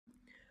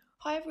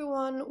Hi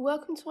everyone,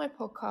 welcome to my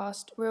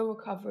podcast, Real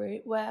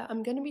Recovery, where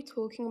I'm going to be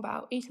talking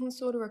about eating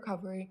disorder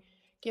recovery,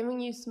 giving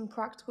you some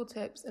practical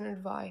tips and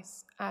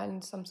advice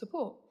and some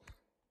support.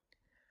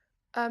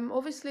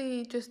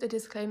 Obviously, just a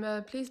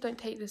disclaimer, please don't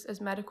take this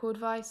as medical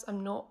advice.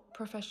 I'm not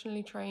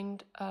professionally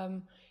trained.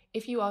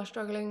 If you are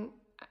struggling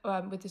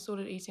with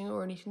disordered eating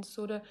or an eating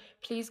disorder,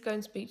 please go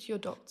and speak to your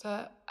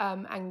doctor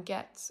and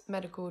get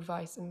medical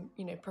advice and,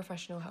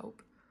 professional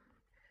help.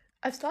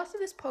 I've started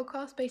this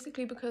podcast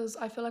basically because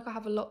I feel like I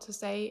have a lot to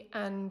say,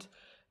 and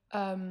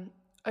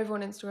over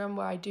on Instagram,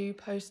 where I do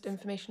post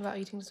information about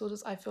eating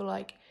disorders, I feel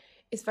like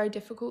it's very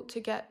difficult to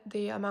get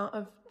the amount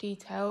of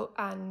detail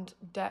and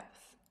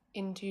depth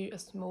into a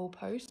small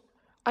post.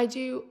 I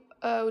do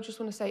just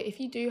want to say, if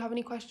you do have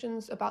any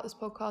questions about this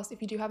podcast,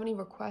 if you do have any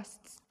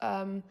requests,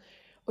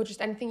 or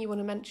just anything you want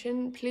to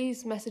mention,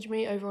 please message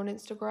me over on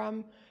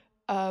Instagram.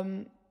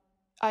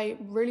 I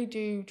really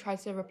do try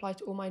to reply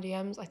to all my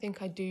DMs. I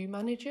think I do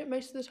manage it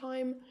most of the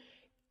time.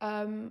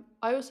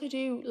 I also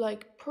do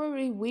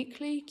probably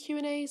weekly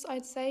Q&As,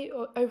 I'd say,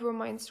 over on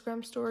my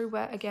Instagram story,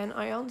 where again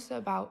I answer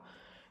about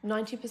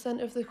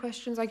 90% of the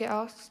questions I get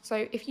asked.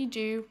 So if you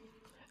do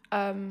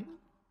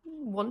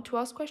want to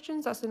ask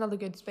questions, that's another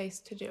good space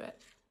to do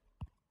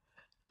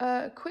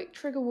it. Quick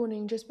trigger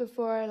warning just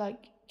before I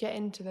get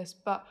into this,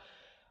 but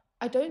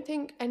I don't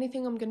think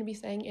anything I'm going to be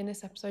saying in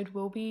this episode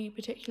will be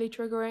particularly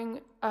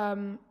triggering.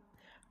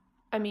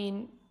 I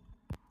mean,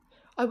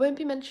 I won't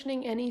be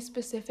mentioning any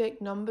specific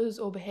numbers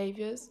or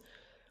behaviors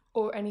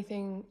or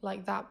anything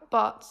like that,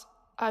 but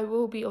I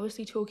will be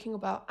obviously talking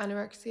about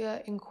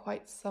anorexia in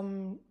quite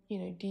some,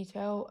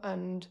 detail.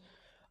 And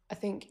I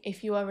think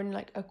if you are in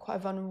a quite a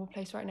vulnerable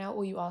place right now,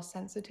 or you are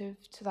sensitive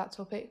to that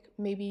topic,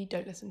 maybe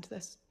don't listen to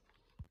this.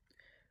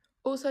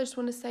 Also, I just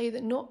want to say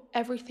that not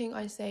everything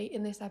I say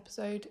in this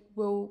episode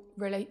will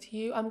relate to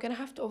you. I'm going to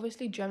have to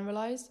obviously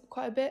generalize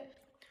quite a bit.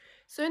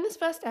 So in this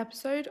first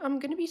episode, I'm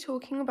going to be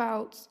talking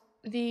about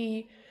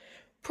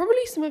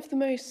probably some of the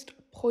most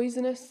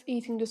poisonous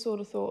eating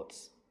disorder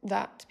thoughts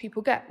that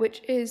people get,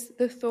 which is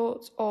the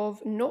thought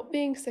of not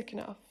being sick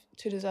enough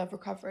to deserve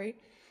recovery,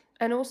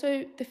 and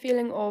also the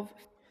feeling of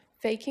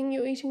faking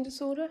your eating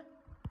disorder.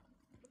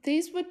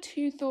 These were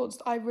two thoughts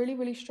that I really,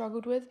 really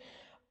struggled with.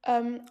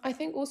 I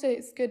think also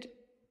it's good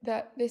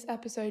that this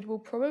episode will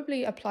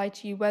probably apply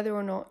to you whether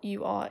or not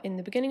you are in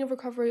the beginning of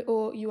recovery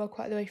or you are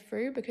quite the way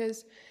through,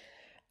 because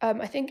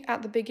I think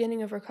at the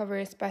beginning of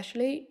recovery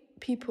especially,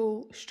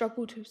 people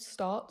struggle to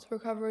start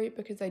recovery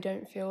because they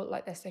don't feel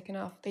like they're sick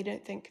enough. They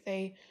don't think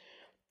they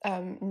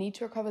need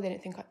to recover. They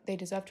don't think they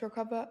deserve to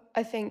recover.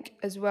 I think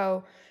as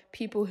well,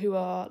 people who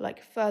are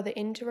further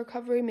into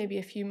recovery, maybe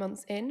a few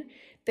months in,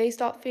 they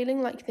start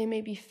feeling like they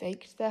maybe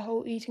faked their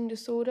whole eating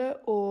disorder,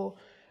 or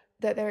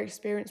that their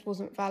experience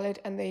wasn't valid,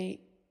 and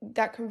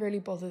that can really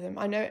bother them.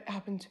 I know it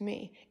happened to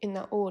me in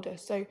that order.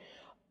 So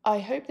I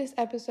hope this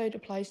episode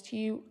applies to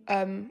you,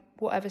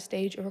 whatever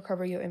stage of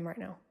recovery you're in right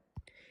now.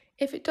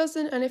 If it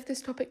doesn't, and if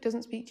this topic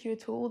doesn't speak to you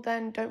at all,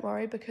 then don't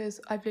worry, because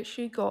I've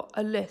literally got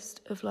a list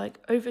of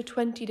over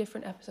 20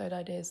 different episode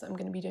ideas that I'm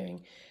going to be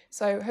doing.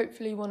 So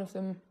hopefully one of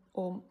them,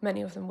 or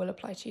many of them, will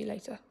apply to you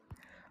later.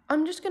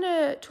 I'm just going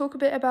to talk a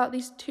bit about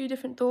these two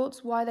different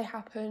thoughts, why they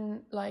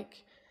happen,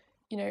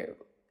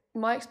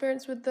 my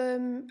experience with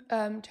them,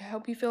 to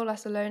help you feel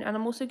less alone. And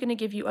I'm also going to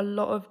give you a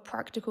lot of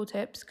practical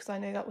tips, because I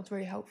know that was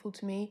really helpful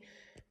to me.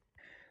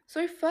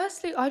 So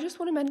firstly, I just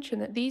want to mention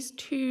that these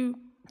two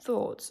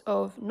thoughts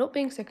of not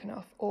being sick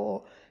enough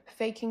or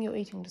faking your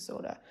eating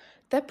disorder,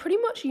 they're pretty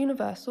much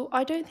universal.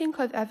 I don't think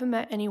I've ever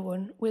met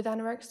anyone with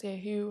anorexia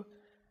who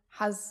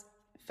has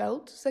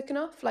felt sick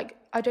enough.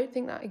 I don't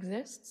think that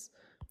exists.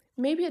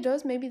 Maybe it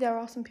does. Maybe there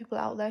are some people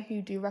out there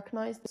who do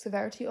recognize the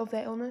severity of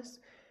their illness,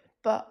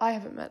 but I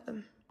haven't met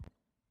them.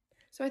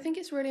 So I think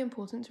it's really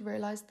important to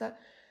realize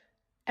that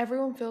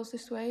everyone feels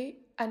this way,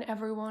 and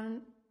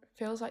everyone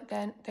feels like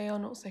they are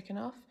not sick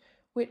enough,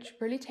 which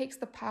really takes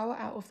the power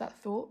out of that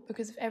thought,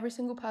 because if every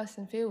single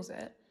person feels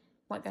it,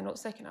 like they're not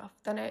sick enough,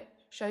 then it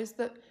shows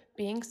that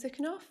being sick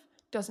enough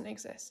doesn't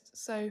exist.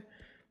 So,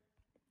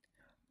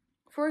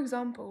 for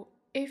example,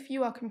 if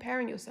you are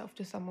comparing yourself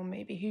to someone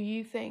maybe who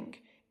you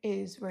think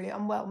is really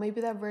unwell,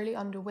 maybe they're really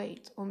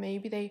underweight, or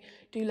maybe they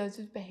do loads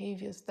of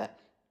behaviours that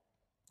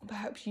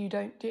perhaps you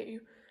don't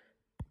do,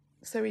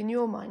 so in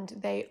your mind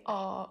they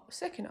are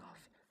sick enough.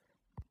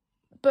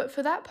 But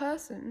for that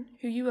person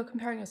who you are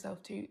comparing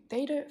yourself to,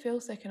 they don't feel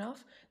sick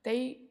enough.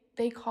 They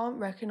can't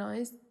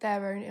recognize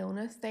their own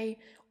illness. They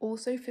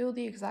also feel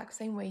the exact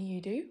same way you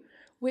do,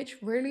 which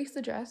really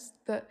suggests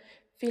that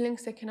feeling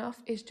sick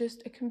enough is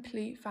just a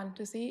complete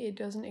fantasy. It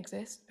doesn't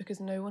exist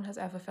because no one has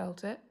ever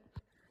felt it.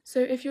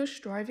 So if you're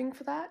striving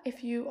for that,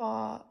 if you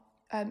are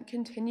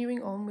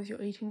continuing on with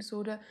your eating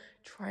disorder,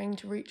 trying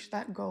to reach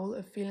that goal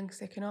of feeling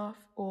sick enough,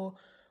 or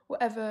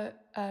whatever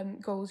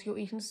goals your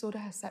eating disorder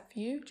has set for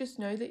you, just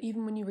know that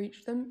even when you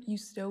reach them, you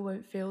still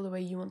won't feel the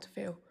way you want to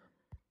feel.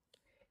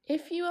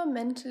 If you are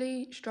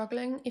mentally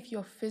struggling, if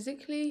you're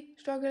physically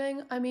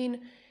struggling,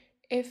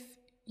 if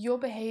your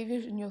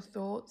behaviors and your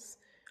thoughts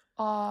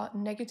are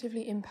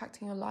negatively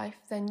impacting your life,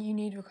 then you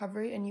need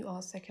recovery and you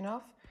are sick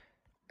enough.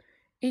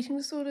 Eating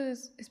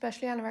disorders,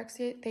 especially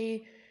anorexia,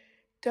 they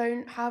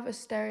don't have a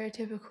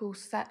stereotypical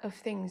set of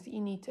things that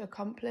you need to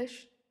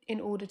accomplish in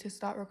order to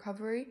start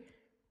recovery.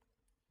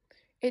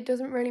 It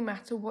doesn't really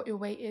matter what your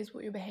weight is,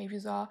 what your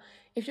behaviors are.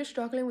 If you're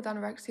struggling with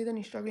anorexia, then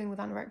you're struggling with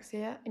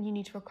anorexia and you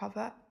need to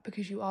recover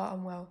because you are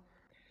unwell.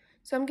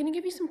 So I'm going to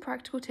give you some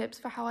practical tips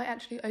for how I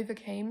actually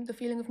overcame the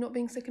feeling of not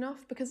being sick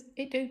enough, because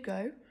it did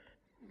go.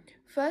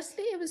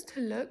 Firstly, it was to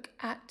look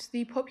at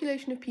the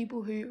population of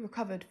people who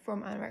recovered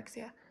from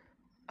anorexia.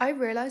 I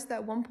realised that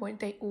at one point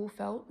they all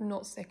felt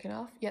not sick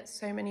enough, yet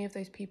so many of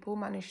those people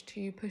managed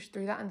to push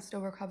through that and still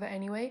recover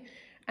anyway,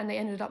 and they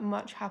ended up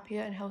much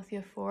happier and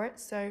healthier for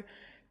it.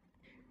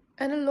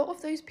 And a lot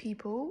of those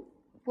people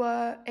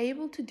were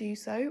able to do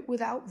so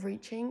without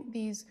reaching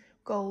these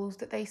goals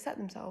that they set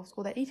themselves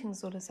or their eating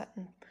disorder set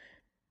them.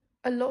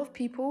 A lot of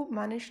people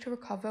managed to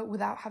recover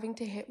without having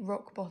to hit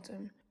rock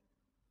bottom.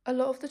 A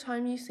lot of the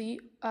time you see,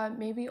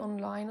 maybe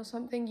online or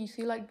something, you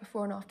see like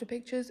before and after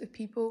pictures of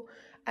people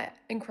at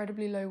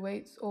incredibly low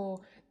weights,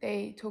 or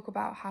they talk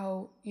about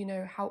how,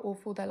 how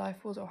awful their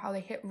life was or how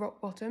they hit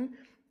rock bottom.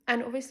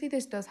 And obviously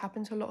this does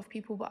happen to a lot of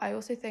people, but I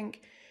also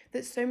think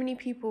that so many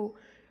people,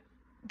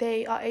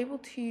 they are able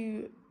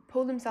to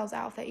pull themselves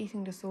out of their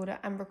eating disorder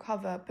and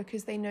recover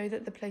because they know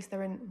that the place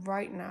they're in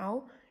right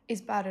now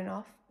is bad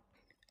enough.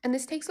 And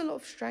this takes a lot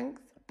of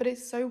strength, but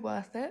it's so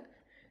worth it.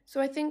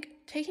 So I think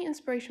taking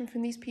inspiration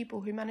from these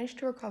people who manage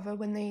to recover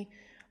when they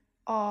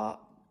are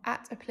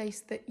at a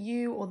place that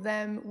you or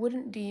them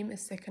wouldn't deem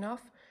as sick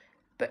enough,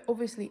 but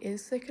obviously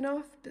is sick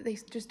enough, that they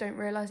just don't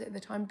realise it at the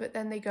time, but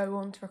then they go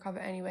on to recover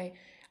anyway.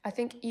 I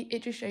think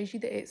it just shows you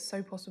that it's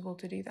so possible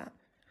to do that.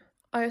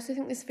 I also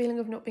think this feeling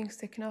of not being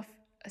sick enough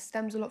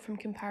stems a lot from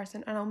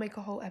comparison, and I'll make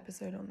a whole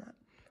episode on that.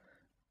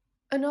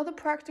 Another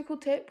practical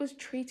tip was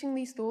treating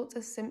these thoughts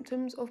as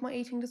symptoms of my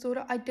eating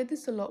disorder. I did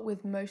this a lot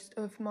with most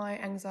of my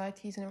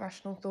anxieties and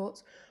irrational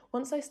thoughts.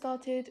 Once I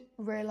started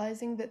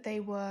realizing that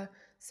they were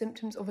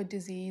symptoms of a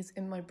disease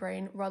in my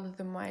brain rather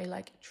than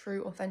my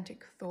true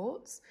authentic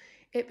thoughts,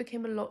 it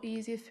became a lot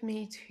easier for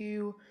me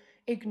to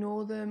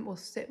ignore them or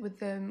sit with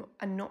them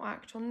and not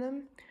act on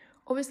them.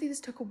 Obviously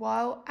this took a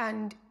while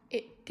and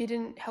it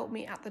didn't help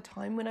me at the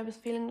time when I was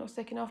feeling not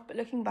sick enough, but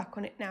looking back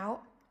on it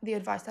now, the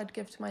advice I'd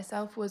give to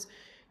myself was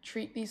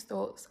treat these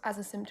thoughts as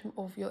a symptom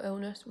of your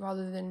illness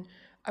rather than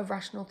a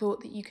rational thought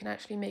that you can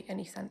actually make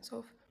any sense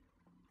of.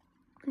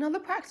 Another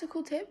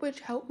practical tip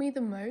which helped me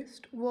the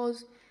most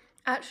was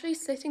actually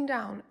sitting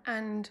down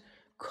and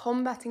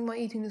combating my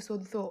eating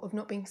disorder thought of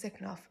not being sick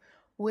enough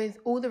with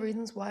all the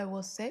reasons why I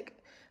was sick.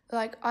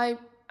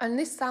 And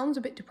this sounds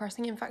a bit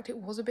depressing. In fact, it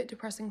was a bit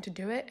depressing to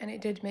do it, and it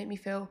did make me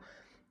feel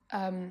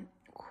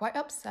quite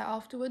upset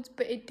afterwards,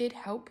 but it did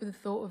help with the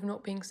thought of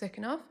not being sick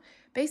enough.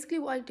 Basically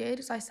what I did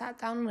is I sat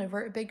down and I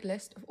wrote a big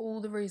list of all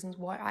the reasons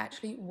why I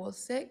actually was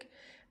sick,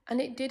 and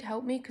it did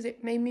help me because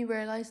it made me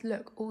realise,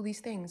 look, all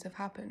these things have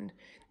happened,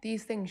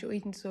 these things your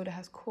eating disorder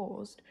has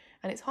caused,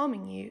 and it's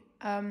harming you.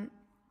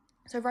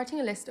 So writing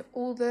a list of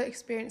all the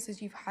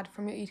experiences you've had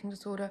from your eating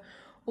disorder,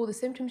 all the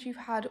symptoms you've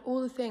had,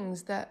 all the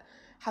things that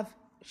have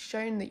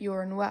shown that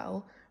you're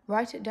unwell,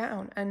 write it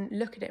down and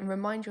look at it and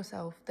remind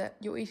yourself that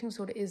your eating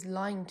disorder is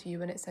lying to you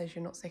when it says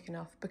you're not sick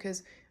enough,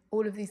 because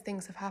all of these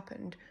things have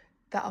happened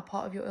that are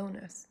part of your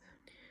illness.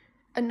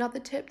 Another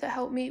tip that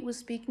helped me was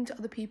speaking to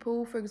other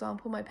people, for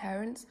example, my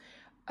parents.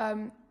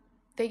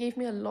 They gave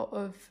me a lot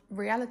of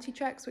reality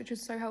checks, which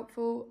was so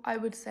helpful. I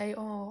would say,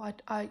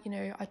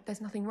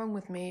 there's nothing wrong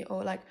with me,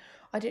 or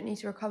I didn't need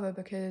to recover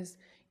because,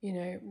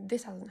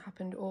 this hasn't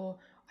happened, or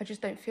I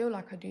just don't feel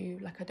like I do,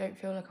 I don't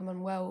feel like I'm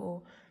unwell,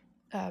 or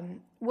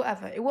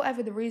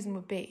whatever the reason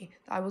would be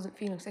that I wasn't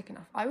feeling sick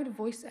enough, I would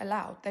voice it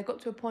aloud. They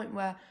got to a point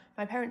where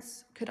my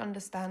parents could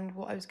understand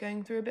what I was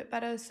going through a bit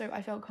better, so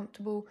I felt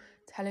comfortable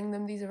telling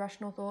them these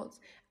irrational thoughts,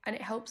 and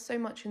it helps so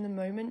much in the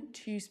moment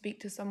to speak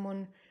to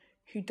someone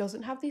who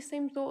doesn't have these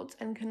same thoughts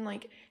and can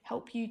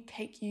help you,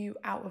 take you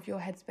out of your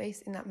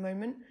headspace in that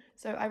moment.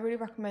 So I really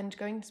recommend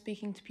going and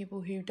speaking to people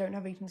who don't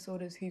have eating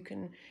disorders, who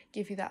can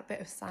give you that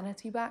bit of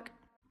sanity back.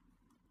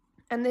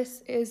 And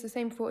this is the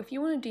same for if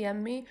you want to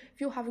DM me,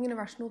 if you're having an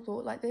irrational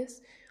thought like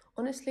this,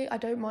 honestly, I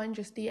don't mind,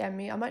 just DM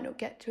me. I might not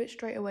get to it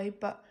straight away,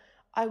 but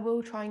I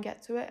will try and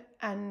get to it.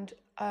 And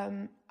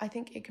I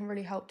think it can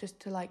really help just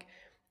to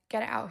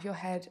get it out of your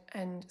head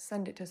and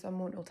send it to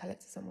someone or tell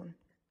it to someone.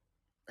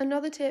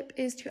 Another tip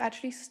is to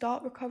actually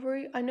start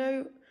recovery. I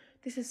know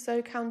this is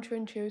so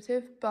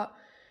counterintuitive, but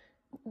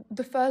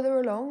the further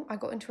along I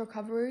got into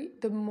recovery,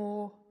 the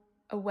more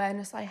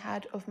awareness I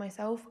had of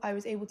myself. I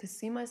was able to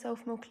see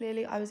myself more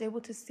clearly. I was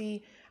able to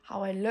see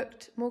how I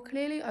looked more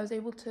clearly. I was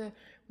able to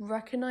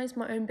recognize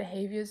my own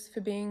behaviors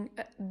for being,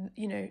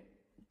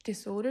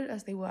 disordered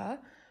as they were.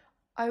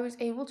 I was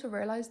able to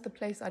realize the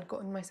place I'd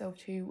gotten myself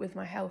to with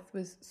my health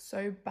was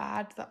so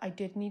bad that I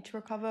did need to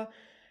recover.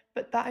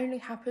 But that only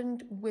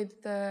happened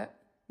with the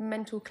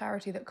mental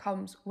clarity that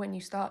comes when you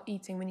start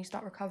eating, when you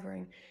start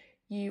recovering.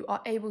 You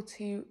are able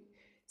to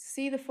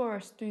see the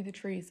forest through the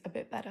trees a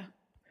bit better.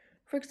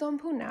 For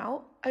example,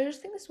 now, I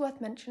just think it's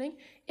worth mentioning,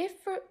 if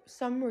for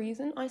some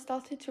reason I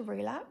started to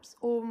relapse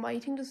or my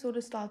eating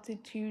disorder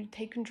started to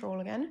take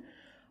control again,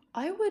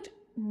 I would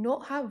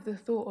not have the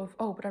thought of,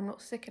 oh, but I'm not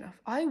sick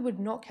enough. I would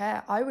not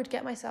care. I would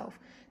get myself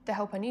the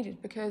help I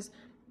needed, because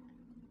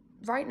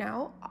right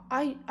now,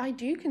 I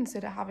do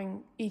consider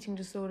having eating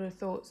disorder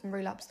thoughts and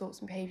relapse thoughts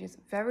and behaviors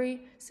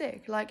very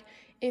sick. Like,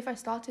 if I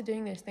started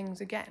doing those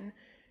things again,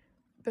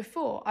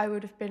 before I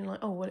would have been like,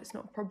 oh, well, it's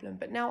not a problem.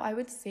 But now I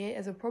would see it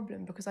as a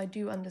problem because I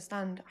do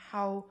understand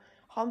how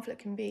harmful it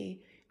can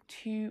be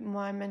to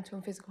my mental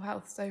and physical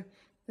health. So,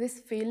 this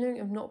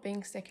feeling of not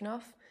being sick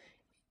enough,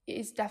 it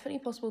is definitely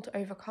possible to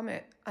overcome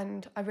it.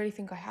 And I really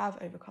think I have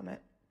overcome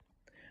it.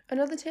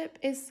 Another tip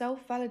is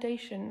self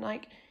validation.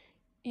 Like,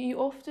 you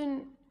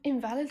often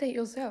invalidate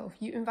yourself.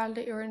 You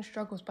invalidate your own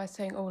struggles by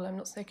saying, oh, well, I'm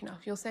not sick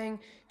enough. You're saying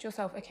to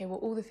yourself, okay, well,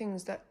 all the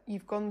things that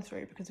you've gone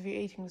through because of your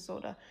eating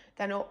disorder,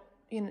 they're not,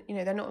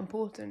 they're not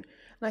important.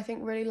 And I think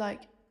really,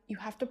 like, you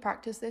have to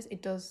practice this.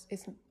 It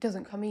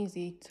doesn't come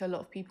easy to a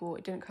lot of people.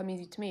 It didn't come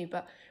easy to me,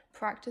 but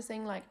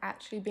practicing, like,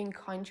 actually being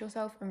kind to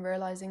yourself and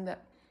realizing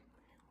that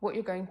what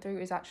you're going through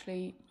is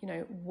actually,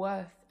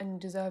 worth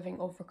and deserving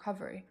of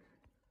recovery.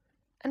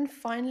 And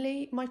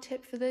finally, my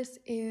tip for this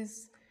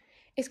is,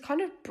 it's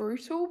kind of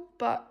brutal,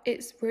 but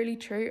it's really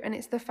true. And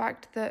it's the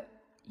fact that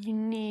you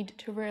need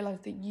to realize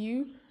that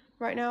you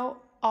right now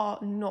are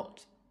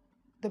not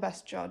the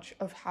best judge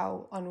of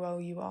how unwell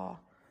you are.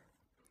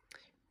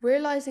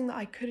 Realizing that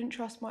I couldn't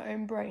trust my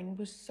own brain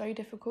was so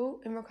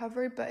difficult in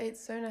recovery, but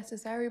it's so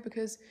necessary,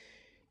 because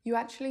you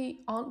actually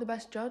aren't the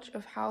best judge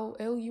of how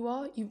ill you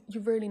are.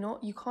 You're really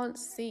not. You can't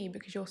see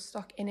because you're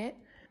stuck in it.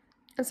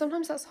 And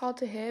sometimes that's hard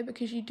to hear,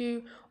 because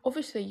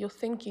obviously you're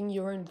thinking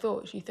your own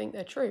thoughts, you think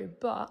they're true,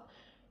 but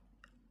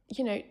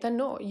they're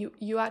not.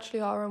 You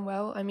actually are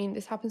unwell. I mean,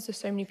 this happens to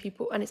so many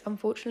people, and it's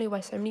unfortunately why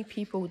so many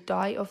people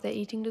die of their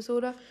eating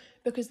disorder,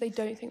 because they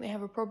don't think they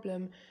have a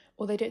problem,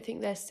 or they don't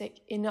think they're sick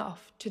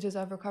enough to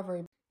deserve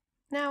recovery.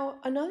 Now,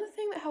 another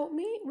thing that helped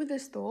me with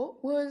this thought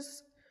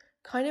was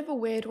kind of a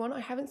weird one.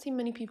 I haven't seen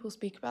many people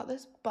speak about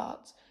this,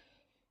 but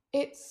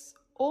it's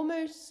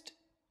almost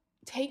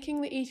taking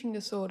the eating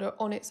disorder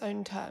on its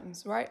own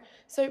terms, right?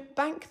 So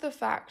bank the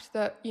fact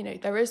that,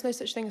 there is no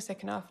such thing as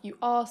sick enough, you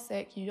are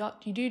sick, you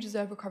do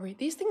deserve recovery.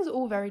 These things are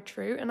all very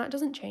true, and that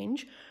doesn't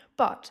change,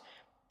 but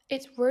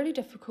it's really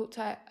difficult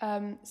to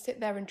sit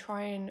there and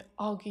try and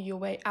argue your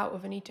way out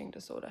of an eating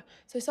disorder.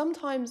 So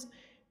sometimes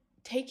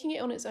taking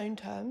it on its own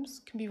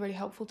terms can be really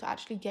helpful to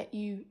actually get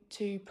you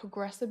to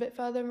progress a bit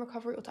further in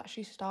recovery, or to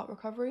actually start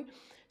recovery.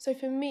 So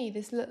for me,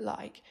 this looked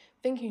like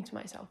thinking to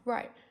myself,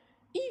 right,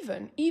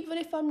 even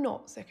if I'm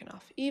not sick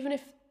enough, even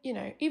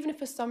if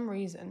for some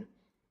reason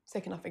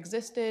sick enough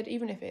existed,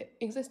 even if it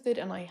existed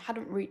and I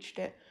hadn't reached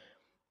it,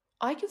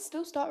 I could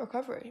still start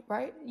recovery,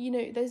 right?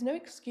 There's no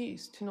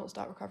excuse to not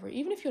start recovery.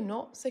 Even if you're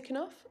not sick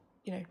enough,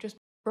 just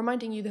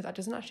reminding you that that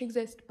doesn't actually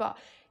exist, but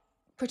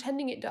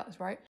pretending it does,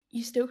 right?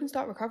 You still can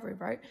start recovery,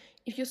 right?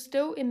 If you're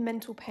still in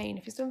mental pain,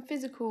 if you're still in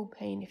physical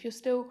pain, if you're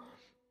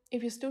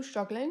still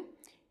struggling,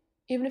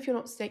 even if you're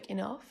not sick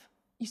enough,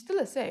 you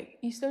still are sick.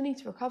 You still need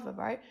to recover,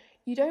 right?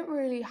 You don't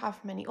really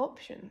have many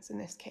options in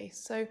this case.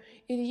 So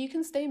either you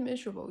can stay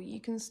miserable, you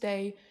can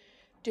stay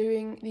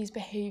doing these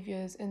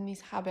behaviors and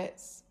these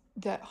habits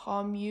that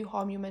harm you,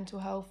 harm your mental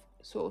health,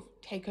 sort of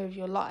take over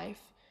your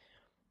life,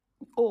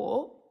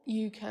 or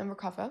you can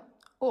recover,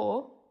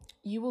 or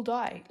you will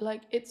die.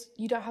 Like,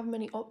 you don't have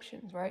many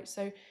options, right?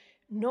 So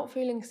not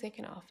feeling sick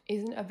enough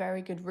isn't a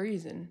very good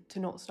reason to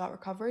not start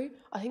recovery.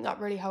 I think that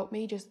really helped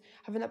me, just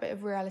having that bit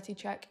of reality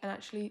check and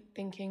actually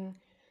thinking,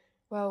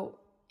 well,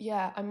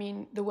 yeah, I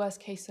mean, the worst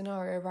case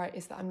scenario, right,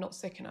 is that I'm not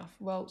sick enough.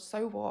 Well,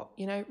 so what?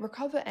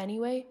 Recover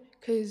anyway,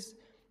 because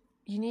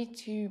you need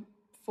to,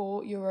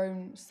 for your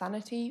own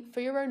sanity, for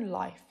your own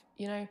life,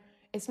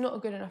 it's not a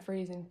good enough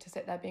reason to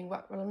sit there being,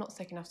 well, I'm not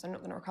sick enough, so I'm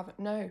not going to recover.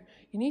 No,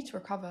 you need to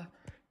recover.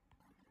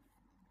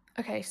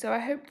 Okay, so I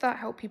hope that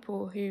helped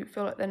people who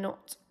feel like they're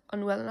not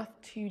unwell enough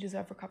to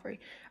deserve recovery.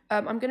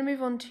 I'm going to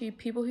move on to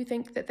people who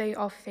think that they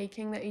are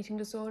faking their eating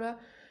disorder.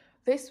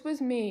 This was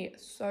me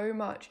so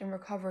much in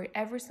recovery.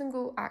 Every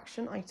single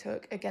action I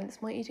took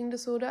against my eating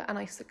disorder and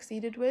I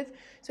succeeded with.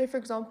 So for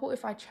example,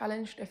 if I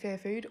challenged a fear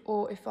food,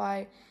 or if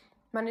I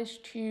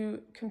managed to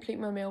complete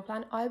my meal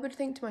plan, I would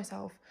think to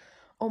myself,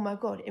 oh my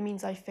God, it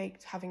means I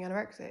faked having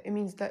anorexia. It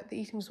means that the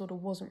eating disorder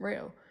wasn't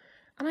real.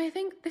 And I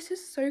think this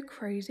is so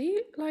crazy.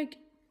 Like,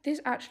 this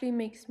actually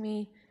makes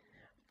me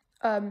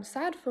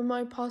sad for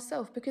my past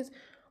self, because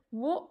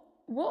what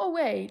a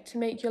way to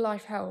make your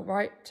life hell,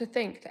 right? To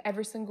think that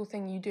every single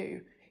thing you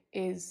do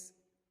is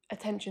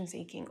attention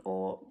seeking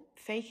or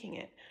faking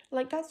it.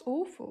 Like, that's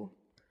awful.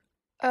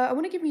 I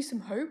want to give you some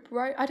hope,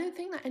 right? I don't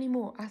think that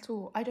anymore at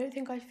all. I don't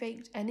think I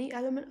faked any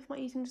element of my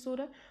eating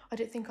disorder. I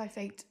don't think I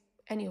faked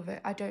any of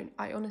it.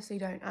 I honestly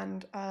don't.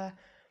 And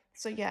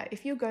so yeah,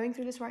 if you're going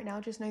through this right now,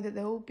 just know that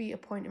there will be a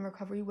point in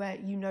recovery where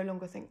you no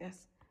longer think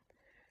this.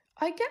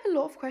 I get a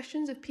lot of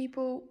questions of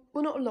people,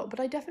 well, not a lot, but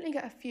I definitely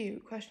get a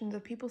few questions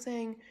of people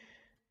saying,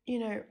 you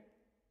know,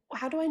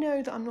 how do I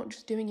know that I'm not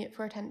just doing it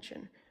for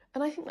attention?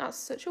 And I think that's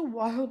such a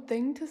wild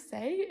thing to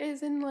say,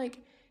 is in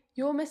like,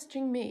 you're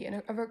messaging me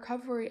in a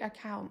recovery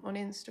account on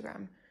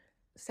Instagram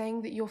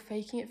saying that you're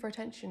faking it for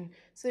attention.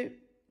 So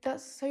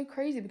that's so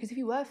crazy, because if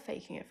you were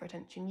faking it for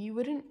attention, you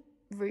wouldn't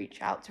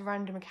reach out to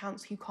random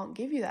accounts who can't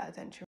give you that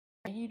attention.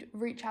 You'd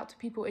reach out to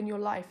people in your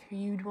life who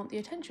you'd want the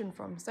attention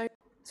from. So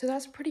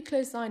that's a pretty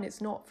clear sign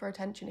it's not for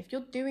attention. If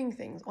you're doing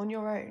things on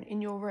your own,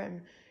 in your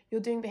room,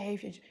 you're doing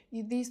behaviors,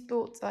 these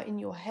thoughts are in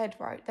your head,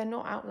 right? They're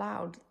not out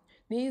loud.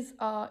 These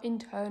are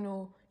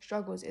internal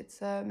struggles.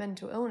 It's a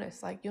mental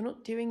illness. Like, you're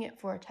not doing it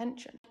for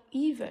attention.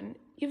 Even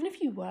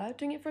if you were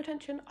doing it for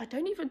attention, I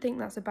don't even think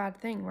that's a bad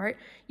thing, right?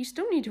 You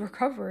still need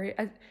recovery.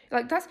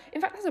 That's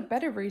a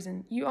better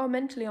reason. You are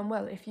mentally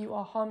unwell if you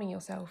are harming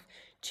yourself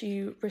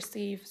to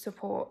receive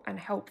support and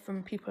help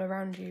from people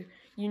around you.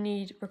 You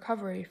need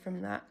recovery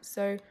from that.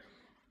 So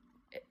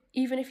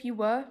even if you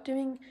were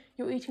doing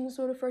your eating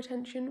disorder for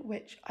attention,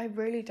 which I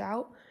really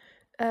doubt,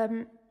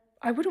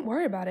 I wouldn't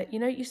worry about it.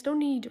 You still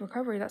need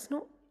recovery. That's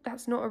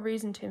not a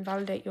reason to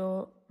invalidate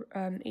your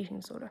eating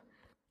disorder.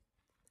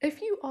 If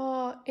you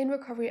are in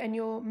recovery and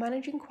you're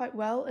managing quite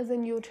well, as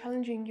in you're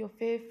challenging your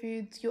fear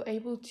foods, you're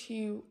able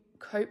to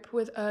cope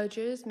with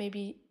urges,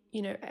 maybe,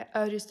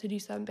 urges to do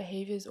certain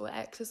behaviors or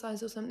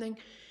exercise or something,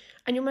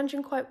 and you're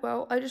managing quite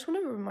well, I just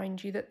want to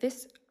remind you that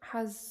this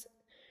has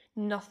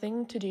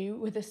nothing to do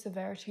with the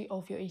severity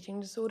of your eating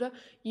disorder.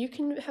 You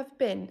can have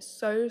been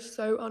so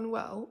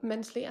unwell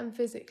mentally and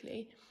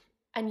physically,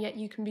 and yet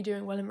you can be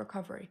doing well in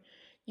recovery.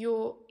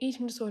 Your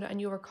eating disorder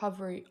and your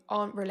recovery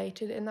aren't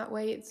related in that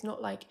way. It's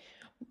not like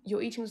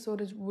your eating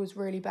disorder was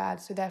really bad,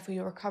 so therefore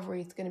your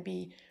recovery is going to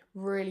be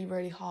really,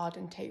 really hard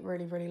and take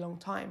really, really long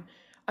time.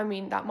 I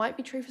mean, that might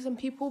be true for some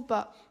people,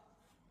 but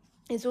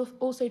it's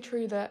also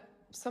true that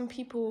some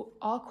people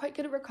are quite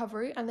good at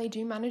recovery and they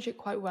do manage it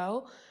quite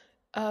well.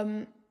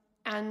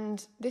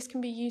 And this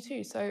can be you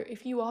too. So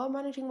if you are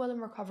managing well in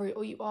recovery,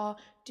 or you are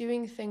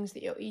doing things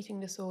that your eating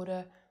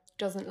disorder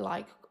doesn't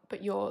like,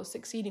 but you're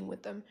succeeding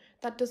with them,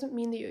 that doesn't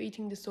mean that your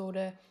eating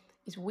disorder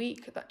is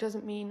weak. That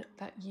doesn't mean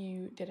that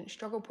you didn't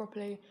struggle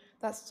properly.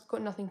 That's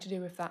got nothing to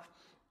do with that.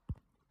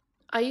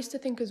 I used to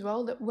think as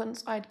well that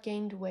once I'd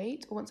gained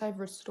weight, or once I've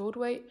restored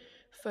weight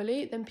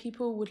fully, then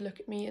people would look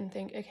at me and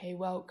think, okay,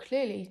 well,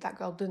 clearly that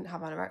girl didn't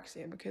have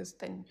anorexia, because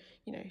then,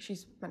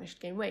 she's managed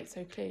to gain weight,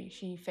 so clearly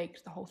she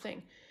faked the whole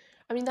thing.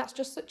 I mean,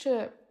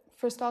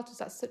 for starters,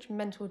 that's such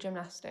mental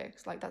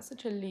gymnastics. Like, that's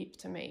such a leap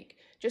to make.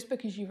 Just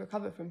because you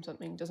recover from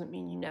something doesn't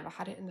mean you never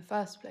had it in the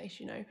first place,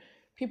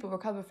 People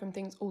recover from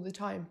things all the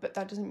time, but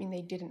that doesn't mean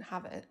they didn't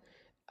have it.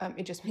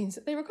 It just means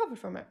that they recovered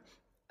from it.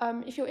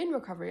 If you're in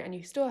recovery and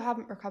you still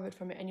haven't recovered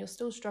from it and you're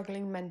still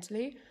struggling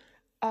mentally,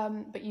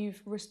 but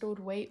you've restored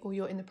weight, or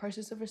you're in the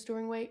process of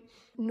restoring weight,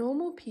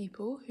 normal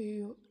people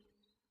who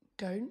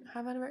don't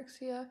have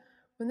anorexia,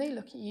 when they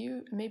look at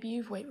you, maybe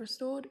you've weight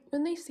restored,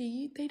 when they see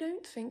you, they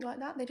don't think like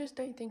that. They just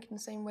don't think in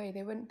the same way.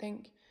 They wouldn't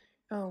think,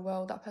 oh,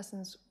 well, that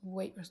person's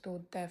weight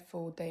restored,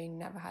 therefore they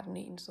never had an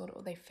eating disorder,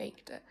 or they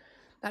faked it.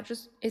 That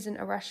just isn't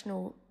a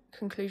rational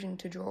conclusion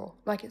to draw.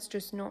 Like, it's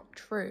just not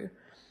true.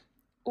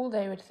 All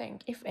they would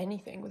think, if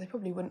anything, well, they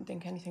probably wouldn't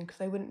think anything because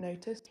they wouldn't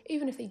notice.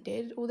 Even if they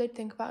did, all they'd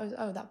think about is,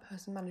 oh, that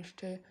person managed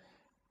to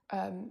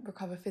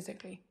recover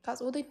physically. That's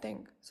all they'd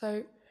think.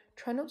 So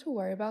try not to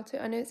worry about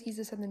it. I know it's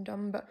easier said than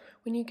done, but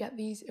when you get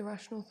these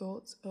irrational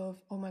thoughts of,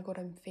 oh my God,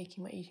 I'm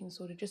faking my eating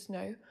disorder, just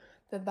know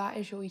that that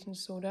is your eating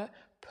disorder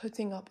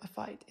putting up a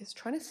fight. It's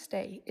trying to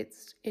stay.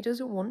 It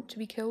doesn't want to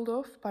be killed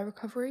off by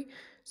recovery,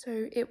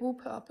 so it will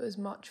put up as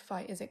much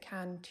fight as it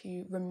can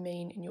to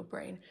remain in your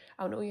brain.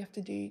 And all you have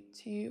to do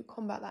to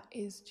combat that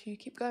is to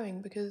keep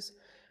going, because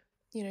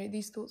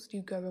these thoughts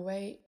do go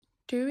away.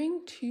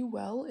 Doing too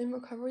well in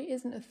recovery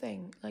isn't a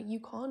thing. Like,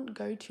 you can't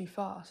go too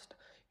fast.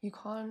 You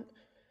can't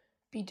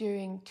be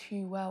doing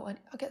too well. And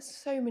I get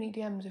so many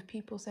DMs of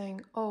people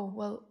saying, oh,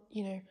 well,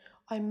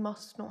 I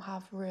must not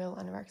have real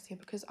anorexia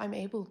because I'm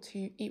able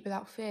to eat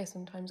without fear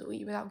sometimes, or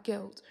eat without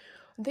guilt,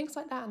 and things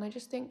like that. And I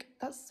just think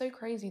that's so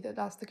crazy that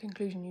that's the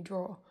conclusion you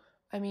draw.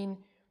 I mean,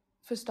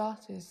 for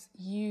starters,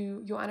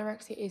 your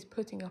anorexia is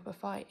putting up a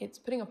fight. It's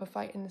putting up a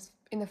fight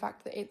in the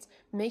fact that it's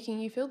making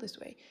you feel this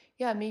way.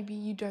 Yeah, maybe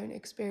you don't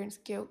experience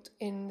guilt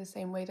in the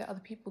same way that other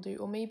people do,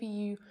 or maybe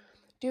you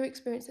do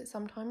experience it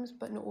sometimes,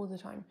 but not all the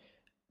time.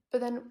 But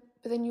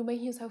then you're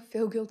making yourself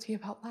feel guilty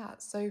about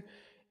that. So,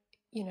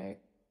 you know,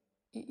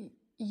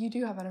 you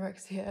do have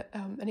anorexia,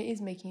 and it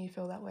is making you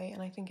feel that way.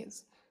 And I think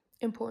it's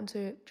important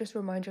to just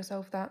remind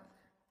yourself that.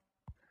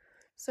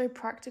 So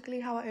practically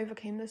how I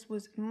overcame this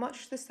was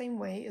much the same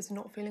way as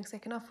not feeling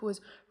sick enough,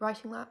 was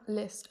writing that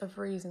list of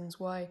reasons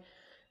why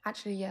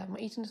actually, yeah, my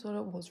eating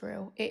disorder was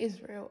real. It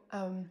is real.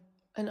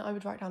 And I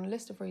would write down a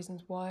list of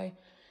reasons why.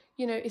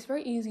 It's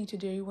very easy to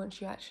do once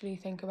you actually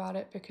think about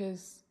it,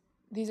 because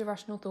these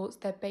irrational thoughts,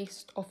 they're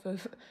based off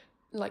of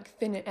like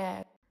thin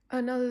air.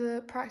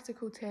 Another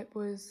practical tip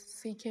was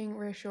seeking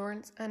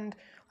reassurance. And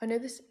I know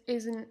this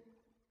isn't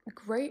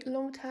great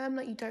long term,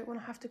 like you don't want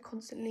to have to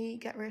constantly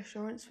get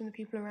reassurance from the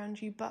people around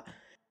you, but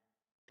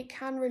it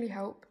can really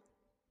help.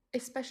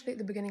 especially at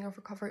the beginning of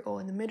recovery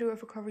or in the middle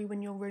of recovery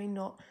when you're really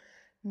not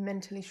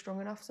mentally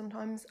strong enough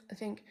sometimes. I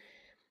think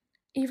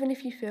even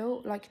if you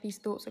feel like these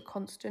thoughts are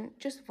constant,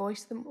 just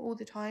voice them all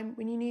the time.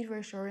 When you need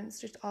reassurance,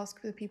 just ask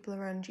for the people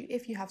around you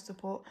if you have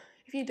support.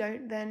 If you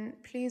don't, then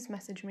please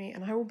message me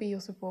and I will be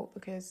your support,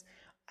 because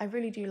I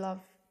really do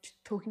love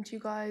talking to you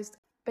guys.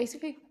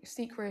 Basically,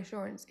 seek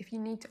reassurance. If you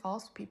need to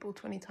ask people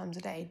 20 times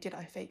a day, did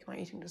I fake my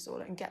eating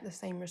disorder, and get the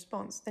same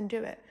response, then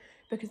do it,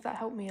 because that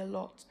helped me a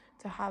lot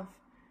to have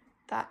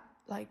that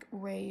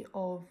way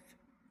of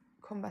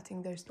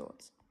combating those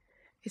thoughts.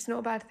 It's not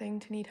a bad thing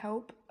to need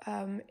help.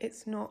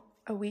 It's not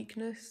a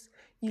weakness.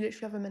 You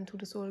literally have a mental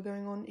disorder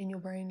going on in your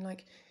brain.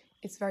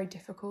 It's very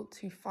difficult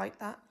to fight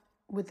that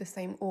with the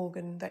same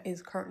organ that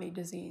is currently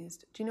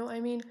diseased. Do you know what I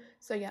mean?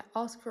 So yeah,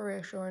 ask for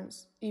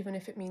reassurance, even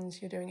if it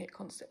means you're doing it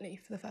constantly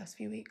for the first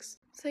few weeks.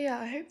 So yeah,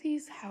 I hope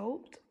these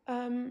helped.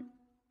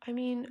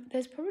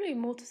 There's probably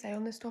more to say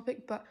on this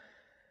topic, but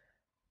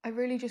I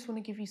really just want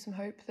to give you some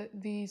hope that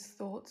these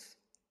thoughts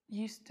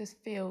used to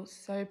feel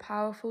so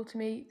powerful to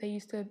me. I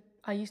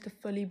used to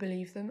fully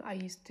believe them.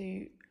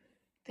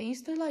 They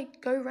used to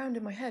go around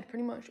in my head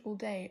pretty much all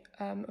day,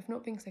 of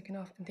not being sick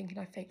enough and thinking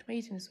I faked my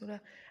eating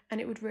disorder,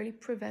 and it would really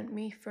prevent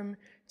me from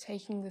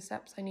taking the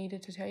steps I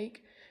needed to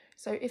take.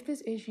 So if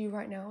this is you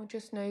right now,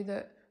 just know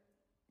that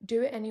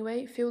do it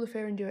anyway, feel the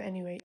fear and do it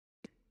anyway.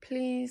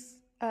 Please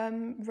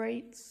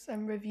rate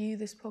and review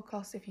this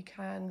podcast if you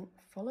can.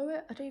 Follow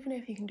it. I don't even know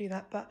if you can do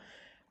that, but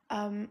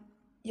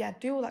yeah,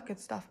 do all that good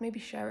stuff. Maybe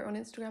share it on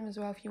Instagram as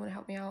well if you want to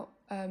help me out,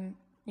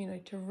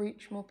 to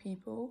reach more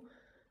people.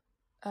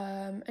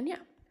 And yeah,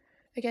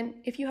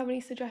 again, if you have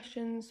any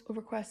suggestions or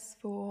requests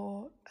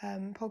for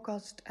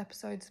podcast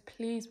episodes,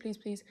 please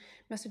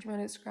message me on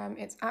Instagram.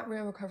 It's at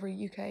Real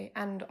Recovery UK,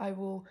 and I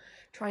will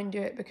try and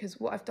do it, because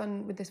what I've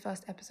done with this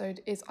first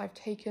episode is I've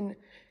taken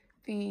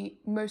the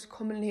most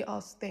commonly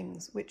asked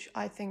things, which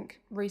I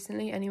think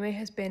recently anyway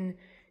has been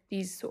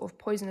these sort of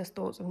poisonous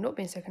thoughts of not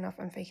being sick enough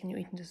and faking your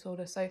eating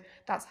disorder. So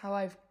that's how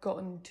I've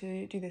gotten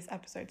to do this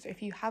episode. So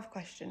if you have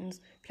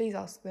questions, please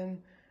ask them,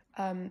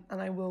 and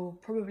I will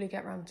probably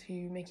get around to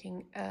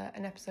making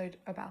an episode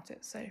about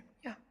it. So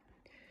yeah,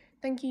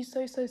 thank you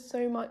so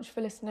much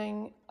for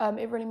listening.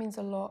 It really means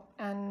a lot,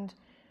 and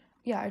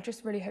yeah, I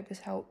just really hope this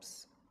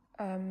helps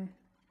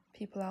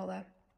people out there.